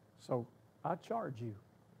 So I charge you.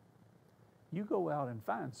 You go out and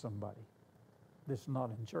find somebody that's not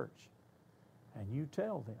in church, and you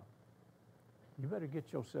tell them, "You better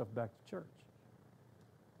get yourself back to church."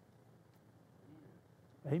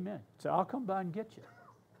 Amen. So I'll come by and get you.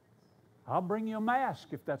 I'll bring you a mask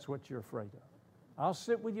if that's what you're afraid of. I'll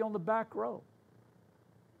sit with you on the back row.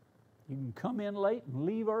 You can come in late and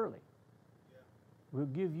leave early. We'll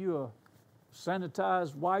give you a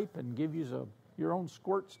sanitized wipe and give you your own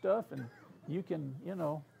squirt stuff, and you can,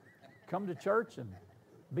 come to church and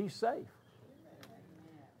be safe.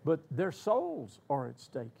 But their souls are at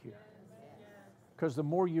stake here. Because the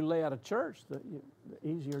more you lay out of church, the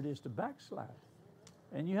easier it is to backslide.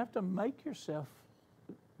 And you have to make yourself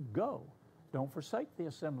go. Don't forsake the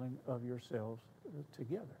assembling of yourselves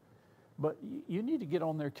together. But you need to get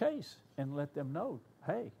on their case and let them know,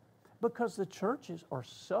 hey, because the churches are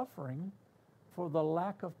suffering for the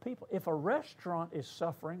lack of people. If a restaurant is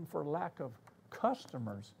suffering for lack of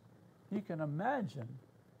customers, you can imagine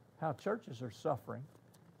how churches are suffering.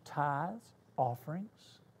 Tithes,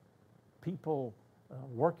 offerings, people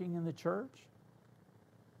working in the church,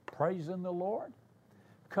 praising the Lord.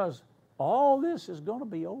 Because all this is going to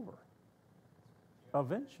be over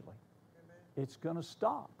eventually. It's going to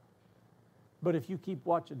stop. But if you keep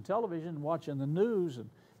watching television, watching the news,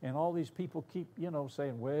 and all these people keep,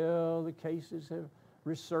 saying, well, the cases have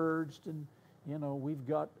resurged, and, we've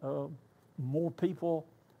got more people,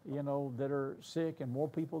 that are sick and more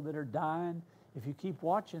people that are dying. If you keep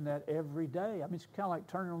watching that every day, it's kind of like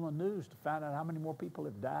turning on the news to find out how many more people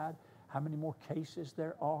have died, how many more cases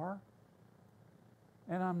there are.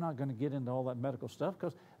 And I'm not going to get into all that medical stuff,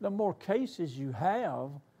 because the more cases you have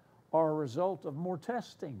are a result of more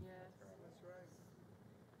testing. Yes.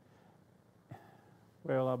 That's right.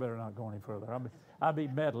 Well, I better not go any further. I'll be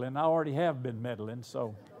meddling. I already have been meddling,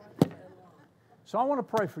 so I want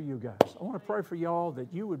to pray for you guys. I want to pray for y'all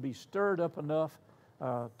that you would be stirred up enough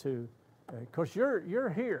to, because you're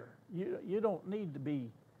here. You don't need to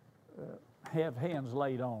be have hands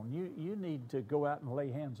laid on. You need to go out and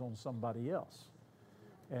lay hands on somebody else,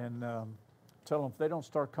 and tell them if they don't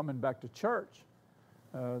start coming back to church,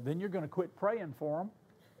 then you're going to quit praying for them,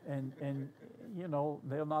 and you know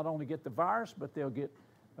they'll not only get the virus, but they'll get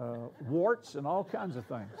warts and all kinds of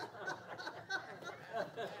things.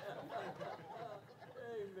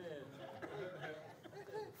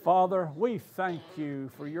 Father, we thank you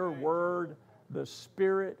for your word, the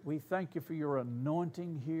Spirit. We thank you for your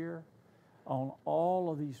anointing here on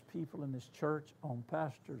all of these people in this church, on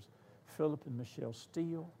Pastors Philip and Michelle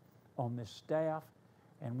Steele, on this staff.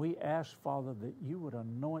 And we ask, Father, that you would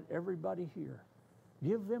anoint everybody here.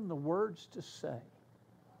 Give them the words to say,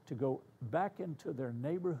 to go back into their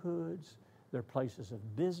neighborhoods, their places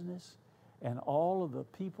of business, and all of the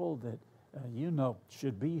people that you know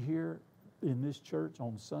should be here in this church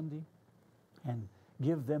on Sunday, and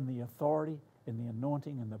give them the authority and the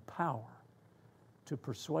anointing and the power to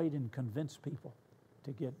persuade and convince people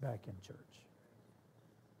to get back in church.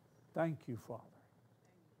 Thank you, Father,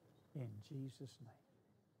 in Jesus' name.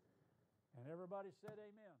 And everybody said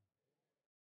amen.